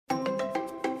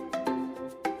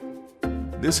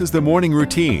This is the Morning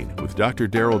Routine with Dr.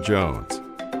 Daryl Jones.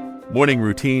 Morning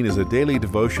Routine is a daily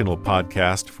devotional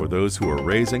podcast for those who are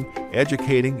raising,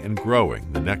 educating, and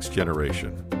growing the next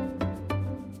generation.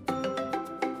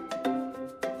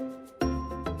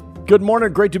 Good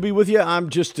morning. Great to be with you. I'm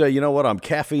just, I'm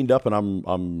caffeined up and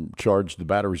I'm charged. The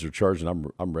batteries are charged and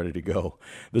I'm ready to go.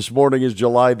 This morning is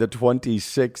July the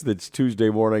 26th. It's Tuesday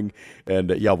morning.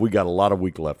 And we got a lot of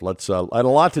week left. And a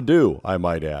lot to do, I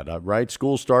might add, right?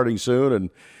 School's starting soon and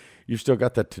you've still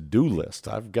got that to-do list.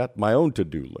 I've got my own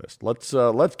to-do list. Let's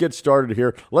get started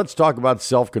here. Let's talk about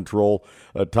self-control,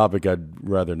 a topic I'd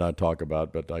rather not talk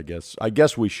about, but I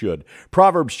guess we should.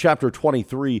 Proverbs chapter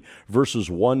 23, verses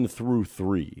 1 through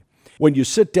 3. When you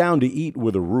sit down to eat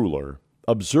with a ruler,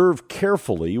 observe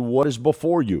carefully what is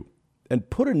before you, and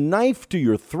put a knife to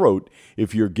your throat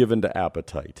if you're given to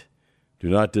appetite. Do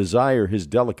not desire his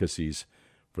delicacies,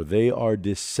 for they are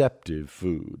deceptive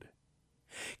food.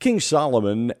 King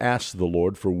Solomon asked the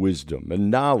Lord for wisdom and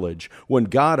knowledge when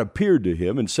God appeared to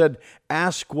him and said,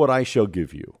 "Ask what I shall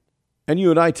give you." And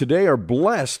you and I today are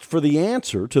blessed for the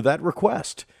answer to that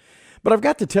request. But I've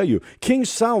got to tell you, King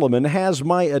Solomon has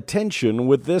my attention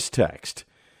with this text.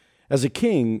 As a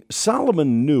king,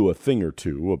 Solomon knew a thing or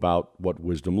two about what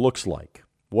wisdom looks like,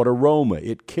 what aroma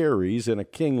it carries in a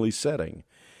kingly setting.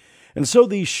 And so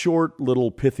these short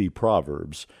little pithy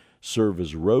proverbs serve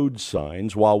as road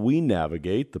signs while we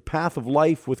navigate the path of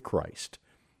life with Christ.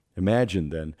 Imagine,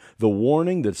 then, the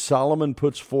warning that Solomon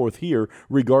puts forth here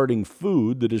regarding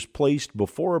food that is placed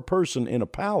before a person in a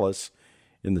palace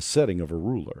in the setting of a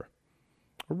ruler.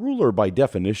 A ruler, by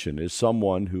definition, is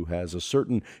someone who has a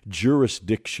certain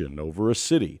jurisdiction over a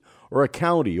city or a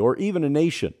county or even a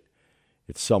nation.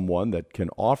 It's someone that can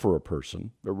offer a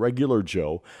person, a regular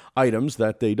Joe, items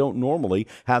that they don't normally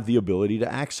have the ability to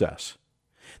access.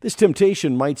 This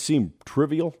temptation might seem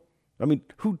trivial. I mean,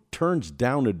 who turns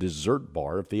down a dessert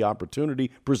bar if the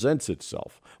opportunity presents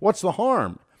itself? What's the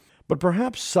harm? But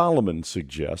perhaps Solomon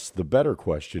suggests the better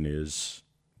question is,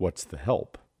 what's the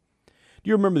help? Do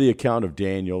you remember the account of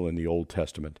Daniel in the Old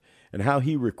Testament and how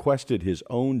he requested his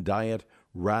own diet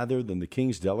rather than the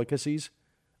king's delicacies?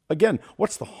 Again,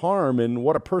 what's the harm in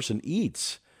what a person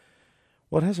eats?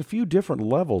 Well, it has a few different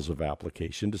levels of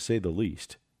application, to say the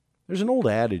least. There's an old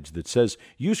adage that says,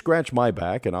 "You scratch my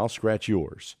back and I'll scratch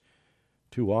yours."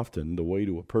 Too often, the way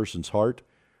to a person's heart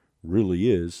really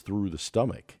is through the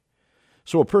stomach.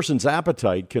 So a person's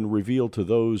appetite can reveal to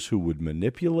those who would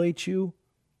manipulate you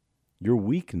your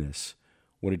weakness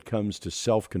when it comes to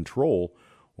self-control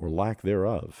or lack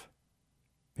thereof.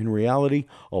 In reality,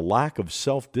 a lack of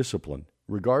self-discipline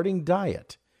regarding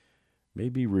diet may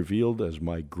be revealed as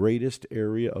my greatest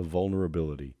area of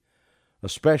vulnerability,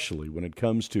 especially when it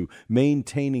comes to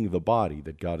maintaining the body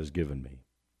that God has given me.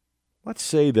 Let's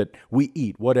say that we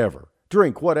eat whatever,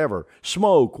 drink whatever,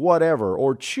 smoke whatever,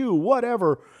 or chew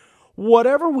whatever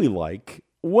we like,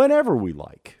 whenever we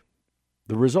like.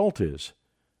 The result is,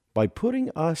 by putting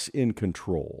us in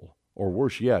control, or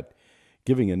worse yet,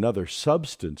 giving another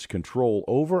substance control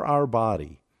over our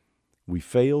body, we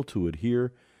fail to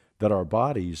adhere that our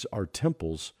bodies are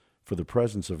temples for the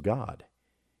presence of God.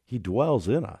 He dwells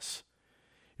in us.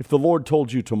 If the Lord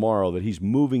told you tomorrow that He's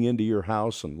moving into your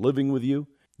house and living with you,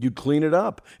 you'd clean it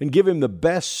up and give Him the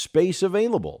best space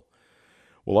available.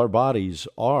 Well, our bodies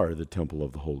are the temple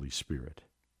of the Holy Spirit.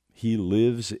 He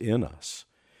lives in us.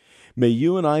 May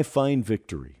you and I find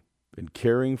victory in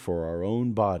caring for our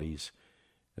own bodies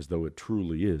as though it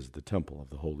truly is the temple of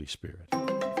the Holy Spirit.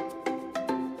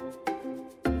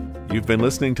 You've been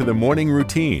listening to the Morning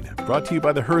Routine, brought to you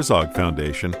by the Herzog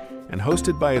Foundation and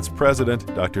hosted by its president,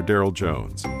 Dr. Daryl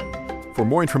Jones. For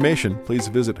more information, please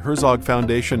visit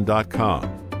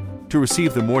herzogfoundation.com. To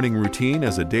receive the Morning Routine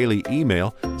as a daily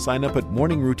email, sign up at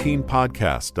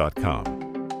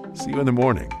morningroutinepodcast.com. See you in the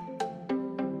morning.